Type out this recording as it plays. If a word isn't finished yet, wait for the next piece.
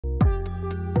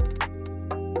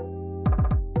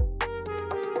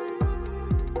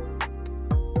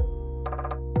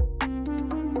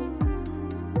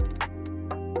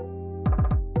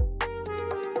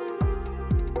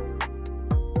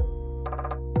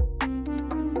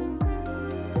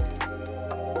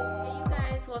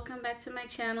back to my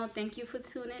channel. Thank you for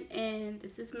tuning in.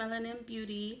 This is Melanin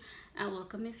Beauty and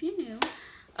welcome if you're new.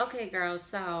 Okay girls,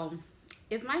 so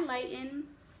if my lighting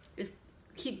is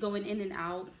keep going in and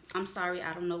out, I'm sorry.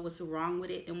 I don't know what's wrong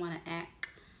with it and want to act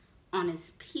on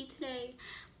its P today,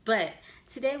 but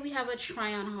today we have a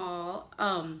try on haul.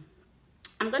 I'm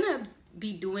gonna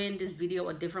be doing this video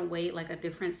a different way, like a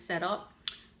different setup.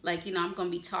 Like, you know, I'm gonna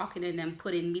be talking and then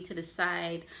putting me to the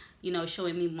side, you know,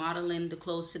 showing me modeling the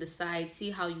clothes to the side. See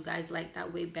how you guys like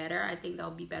that way better. I think that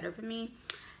would be better for me.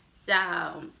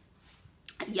 So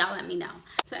y'all let me know.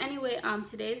 So anyway,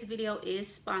 today's video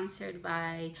is sponsored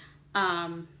by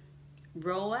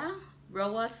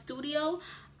RoasoStudio.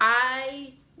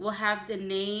 I will have the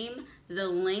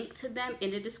link to them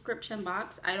in the description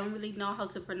box. I don't really know how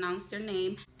to pronounce their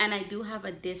name, and I do have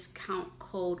a discount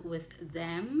code with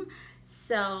them.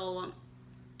 So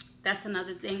that's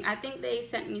another thing. I think they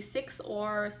sent me 6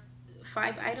 or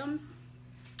 5 items,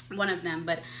 one of them,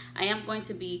 but I am going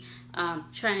to be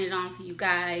trying it on for you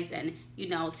guys and, you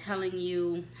know, telling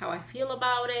you how I feel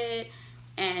about it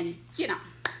and, you know,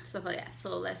 stuff like that.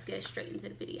 So let's get straight into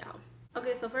the video.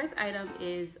 Okay, so first item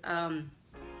is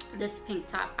this pink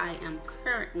top I am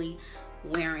currently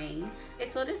wearing. Okay,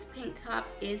 so this pink top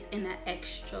is in an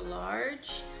extra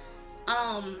large.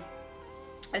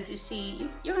 As you see,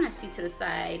 you're gonna see to the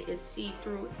side, it's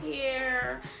see-through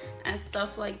here and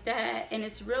stuff like that, and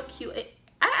it's real cute.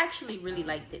 I actually really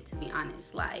liked it, to be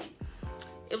honest. Like,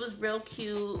 it was real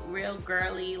cute, real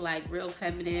girly, like real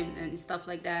feminine and stuff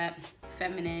like that.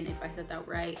 Feminine, if I said that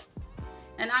right.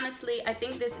 And honestly, I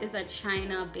think this is a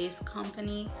China-based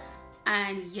company,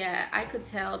 and yeah, I could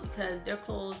tell because their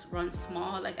clothes run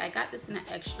small. Like, I got this in an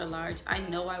extra large. I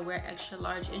know I wear extra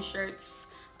large in shirts,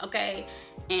 okay,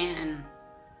 and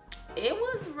it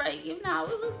was right, you know,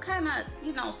 it was kind of,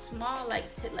 you know, small, like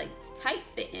tight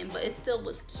fitting, but it still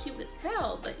was cute as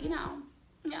hell. But you know,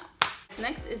 yeah.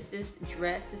 Next is this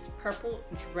dress, this purple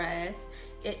dress.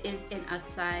 It is in a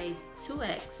size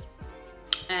 2X,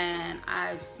 and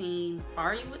I've seen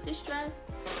Ari with this dress.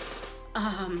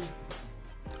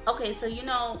 Okay, so you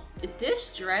know,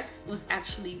 this dress was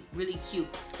actually really cute,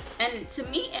 and to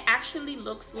me it actually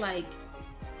looks like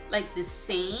the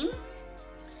same.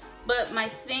 But my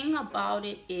thing about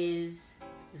it is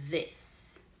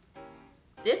this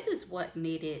is what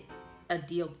made it a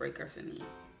deal breaker for me.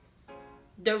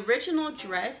 The original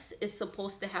dress is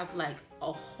supposed to have like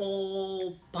a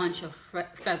whole bunch of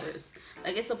feathers.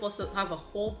 Like, it's supposed to have a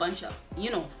whole bunch of, you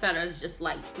know, feathers, just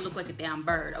like look like a damn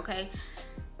bird, okay?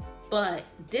 But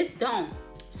this don't.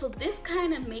 So this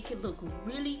kind of make it look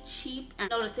really cheap. And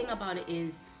you know, the thing about it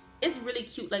is, it's really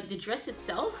cute. Like, the dress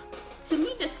itself, to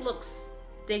me, this looks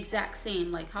the exact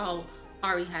same like how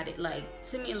Ari had it. Like,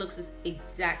 to me it looks the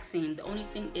exact same. The only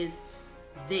thing is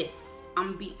this, I'm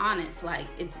gonna be honest, like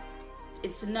it's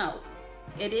no,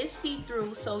 it is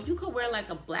see-through, so you could wear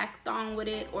like a black thong with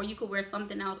it, or you could wear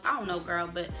something else. I don't know, girl,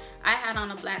 but I had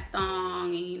on a black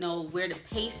thong, and you know, wear the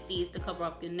pasties to cover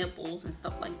up your nipples and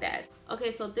stuff like that.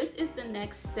 Okay, so this is the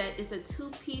next set. It's a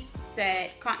 2-piece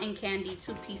set, cotton candy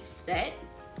 2-piece set.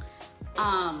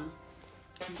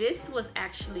 This was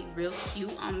actually real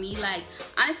cute on me. Like,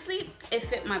 honestly, it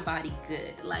fit my body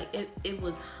good. Like, it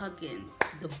was hugging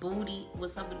the booty,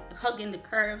 was hugging the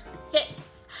curves, the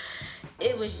hips.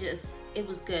 It was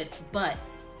good. But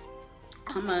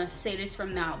I'm gonna say this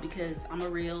from now because I'm a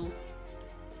real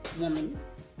woman.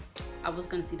 I was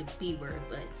gonna say the B word,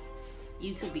 but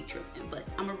YouTube be tripping, but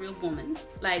I'm a real woman.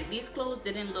 Like, these clothes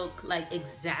didn't look like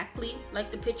exactly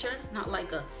like the picture, not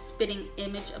like a spitting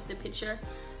image of the picture.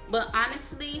 But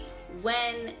honestly,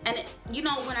 you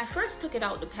know, when I first took it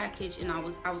out the package, and I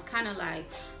was kind of like,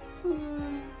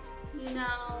 you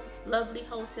know, lovely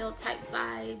wholesale type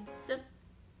vibes.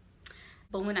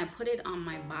 But when I put it on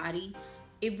my body,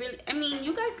 it really, I mean,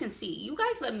 you guys can see. You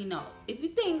guys let me know. If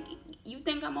you think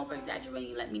I'm over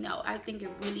exaggerating, you let me know. I think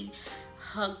it really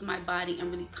hugged my body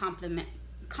and really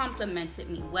complimented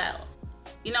me well.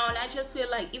 You know, and I just feel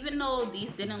like, even though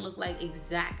these didn't look like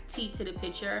exact tee to the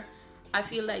picture, I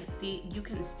feel like you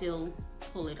can still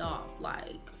pull it off.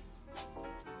 Like,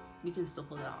 you can still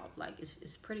pull it off. Like,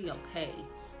 it's pretty okay,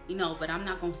 you know. But I'm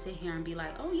not gonna sit here and be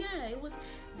like, oh yeah, it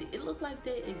looked like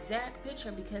the exact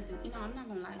picture, because, you know, I'm not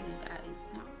gonna lie to you guys.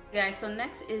 No, guys. So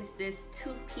next is this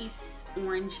 2-piece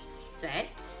orange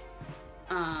set.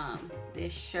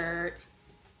 This shirt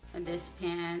and this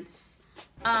pants.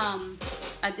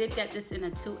 I did get this in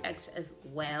a 2X as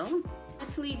well.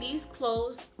 Honestly, these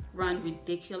clothes run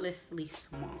ridiculously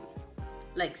small.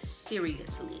 Like,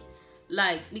 seriously.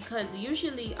 Like, because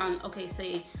usually on, okay,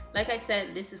 say Like I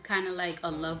said, this is kind of like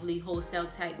a Lovely Wholesale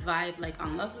type vibe. Like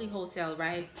on Lovely Wholesale,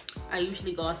 right, I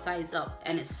usually go a size up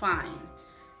and it's fine.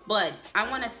 But I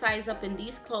want to size up in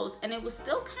these clothes, and it was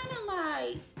still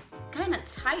kind of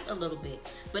tight a little bit,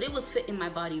 but it was fitting my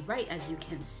body right, as you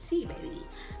can see, baby.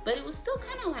 But it was still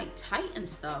kind of like tight and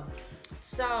stuff.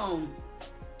 So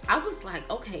I was like,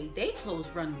 okay, they clothes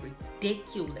run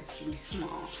ridiculously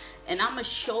small, and I'm gonna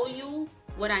show you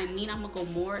what I mean. I'm gonna go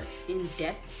more in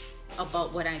depth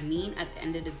about what I mean at the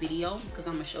end of the video, because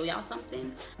I'm gonna show y'all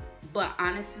something. But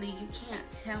honestly, you can't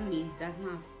tell me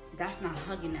that's not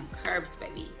hugging them curves,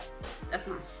 baby. That's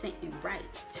not sitting right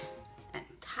and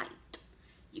tight.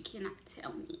 You cannot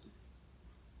tell me,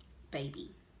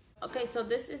 baby. Okay, so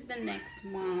this is the next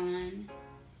one.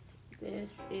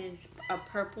 This is a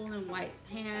purple and white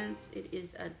pants. It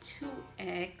is a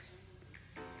 2X,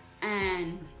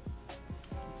 and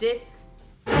this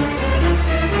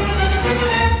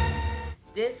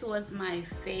was my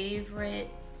favorite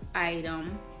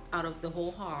item out of the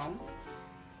whole haul.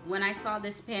 When I saw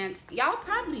this pants, y'all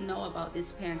probably know about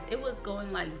this pants. It was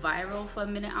going like viral for a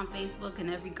minute on Facebook, and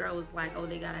every girl was like, oh,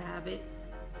 they gotta have it.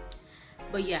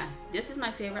 But yeah, this is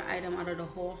my favorite item out of the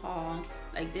whole haul.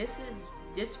 Like this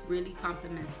really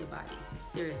compliments your body.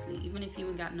 Seriously, even if you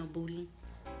ain't got no booty,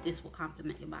 this will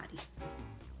compliment your body.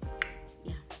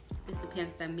 Yeah, this is the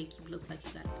pants that make you look like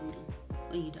you got a booty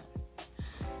when you don't.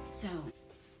 So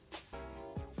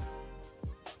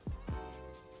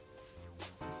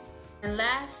and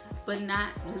last but not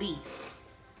least,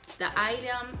 the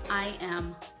item I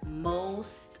am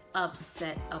most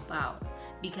upset about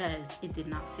because it did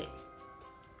not fit.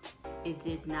 It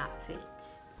did not fit.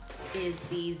 Is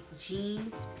these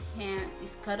jeans pants,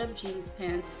 these cut up jeans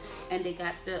pants, and they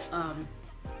got the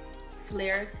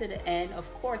flare to the end.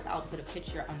 Of course, I'll put a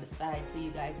picture on the side so you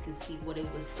guys can see what it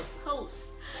was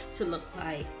supposed to look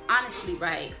like. Honestly,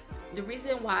 right, the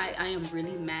reason why I am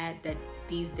really mad that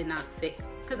these did not fit,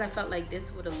 because I felt like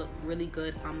this would have looked really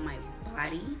good on my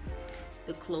body.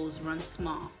 The clothes run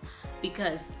small,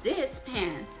 because this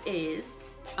pants is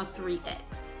a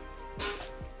 3X.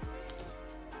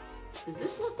 Does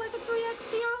this look like a 3X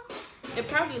to y'all? It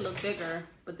probably looked bigger,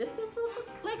 but this does look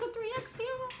like a 3X to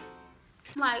y'all.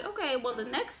 I'm like, okay, well the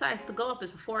next size to go up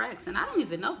is a 4X, and I don't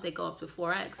even know if they go up to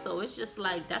 4X. So it's just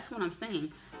like, that's what I'm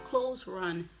saying. Clothes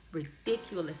run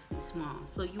ridiculously small,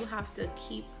 so you have to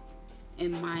keep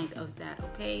in mind of that,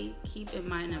 okay? Keep in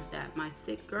mind of that, my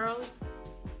thick girls.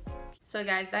 So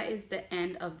guys, that is the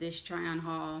end of this try on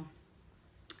haul.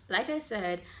 Like I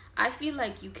said, I feel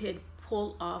like you could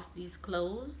pull off these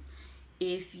clothes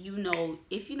if you know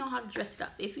how to dress it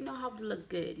up, if you know how to look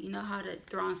good, you know how to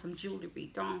throw on some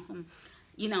jewelry, throw on some,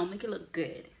 you know, make it look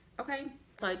good, okay?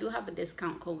 So I do have a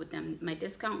discount code with them. My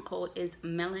discount code is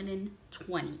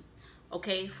melanin20.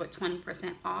 Okay, for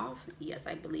 20% off. Yes,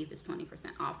 I believe it's 20%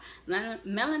 off.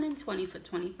 Melanin20 for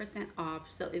 20% off.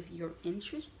 So if you're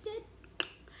interested,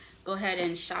 go ahead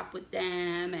and shop with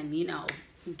them and, you know,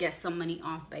 get some money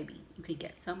off, baby. You can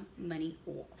get some money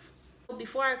off.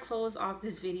 Before I close off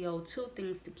this video, 2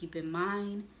 things to keep in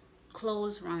mind.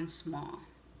 Clothes run small,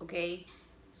 okay?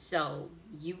 So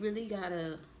you really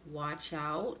gotta watch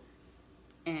out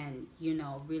and, you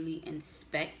know, really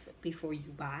inspect before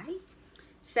you buy.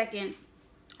 Second,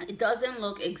 it doesn't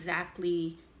look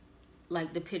exactly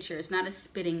like the picture. It's not a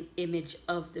spitting image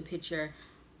of the picture,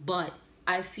 but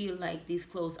I feel like these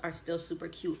clothes are still super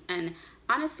cute. And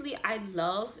honestly, I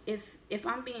love, if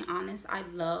I'm being honest, I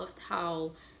loved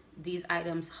how these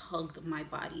items hugged my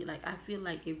body. Like, I feel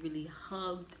like it really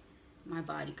hugged my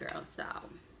body, girl. So,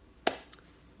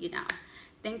 you know,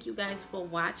 thank you guys for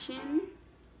watching.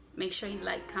 Make sure you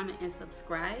like, comment, and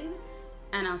subscribe.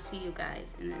 And I'll see you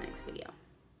guys in the next video.